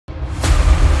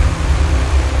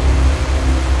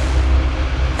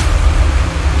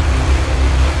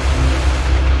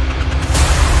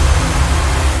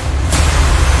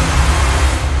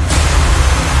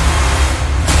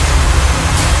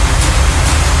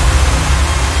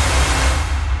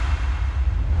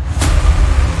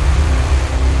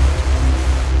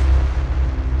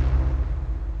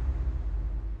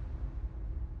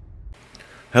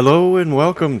Hello and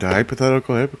welcome to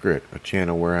Hypothetical Hypocrite, a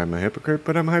channel where I'm a hypocrite,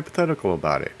 but I'm hypothetical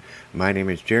about it. My name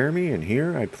is Jeremy, and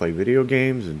here I play video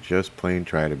games and just plain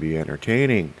try to be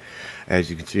entertaining.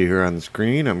 As you can see here on the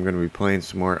screen, I'm going to be playing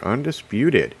some more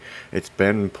Undisputed. It's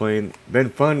been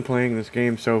fun playing this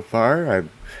game so far. I've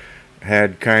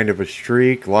had kind of a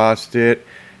streak, lost it,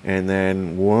 and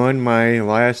then won my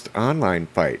last online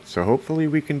fight. So hopefully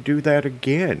we can do that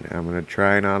again. I'm going to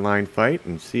try an online fight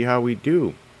and see how we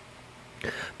do.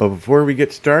 But before we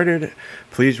get started,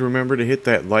 please remember to hit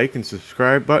that like and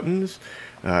subscribe buttons.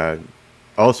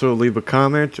 Also leave a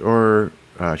comment or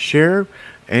share.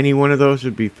 Any one of those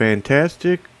would be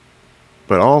fantastic,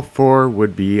 but all four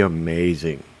would be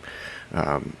amazing.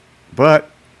 But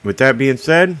with that being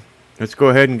said, let's go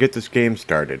ahead and get this game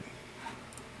started.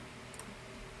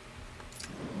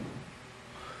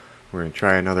 We're going to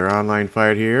try another online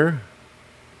fight here.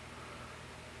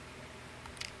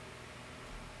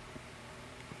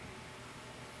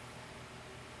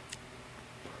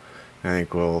 I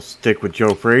think we'll stick with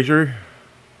Joe Frazier,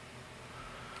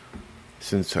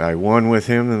 since I won with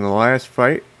him in the last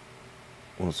fight.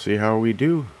 We'll see how we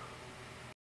do.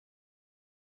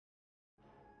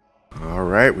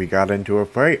 Alright, we got into a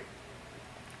fight.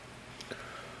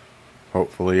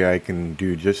 Hopefully I can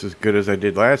do just as good as I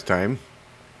did last time.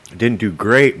 I didn't do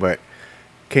great, but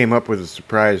came up with a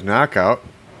surprise knockout.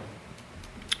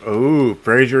 Ooh,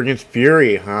 Frazier against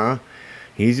Fury, huh?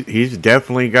 He's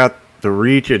definitely got the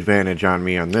reach advantage on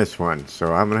me on this one,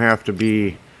 so I'm gonna have to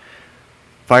be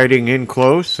fighting in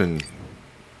close and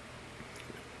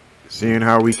seeing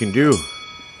how we can do.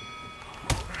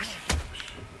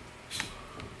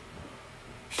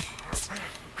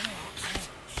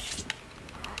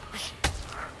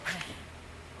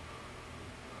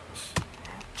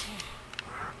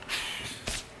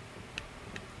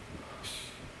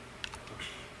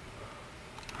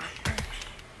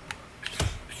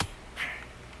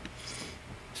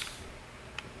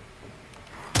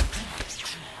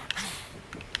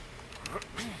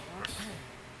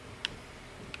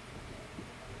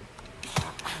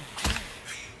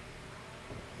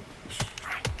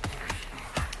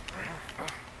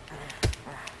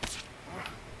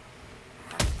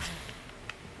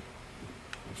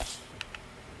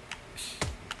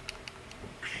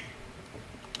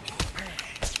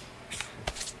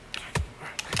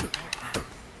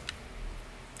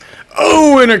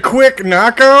 Oh, and a quick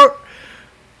knockout?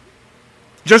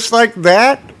 Just like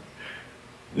that?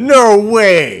 No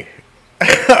way!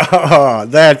 Oh,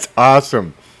 that's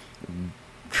awesome.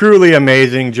 Truly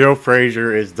amazing. Joe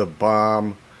Frazier is the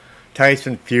bomb.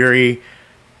 Tyson Fury,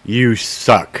 you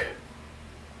suck.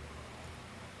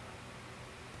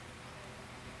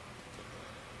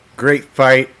 Great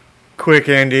fight. Quick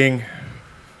ending.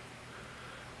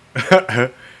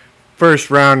 First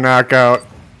round knockout.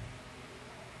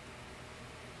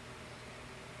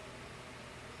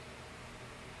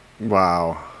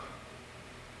 Wow.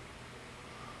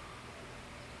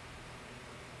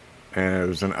 And it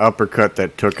was an uppercut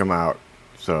that took him out.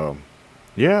 So,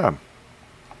 yeah.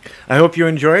 I hope you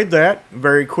enjoyed that.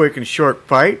 Very quick and short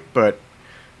fight, but,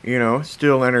 you know,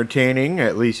 still entertaining,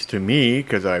 at least to me,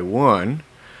 because I won.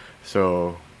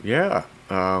 So, yeah.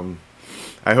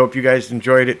 I hope you guys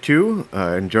enjoyed it too.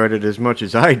 Enjoyed it as much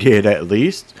as I did, at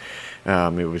least.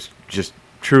 It was just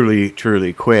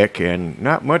truly quick and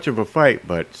not much of a fight,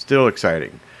 but still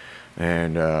exciting.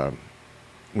 And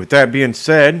with that being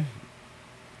said,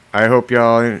 I hope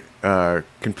y'all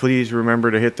can please remember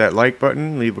to hit that like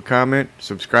button, leave a comment,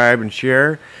 subscribe, and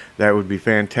share. That would be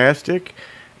fantastic.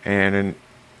 And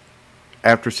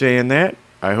after saying that,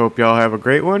 I hope y'all have a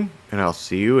great one, and I'll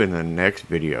see you in the next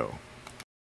video.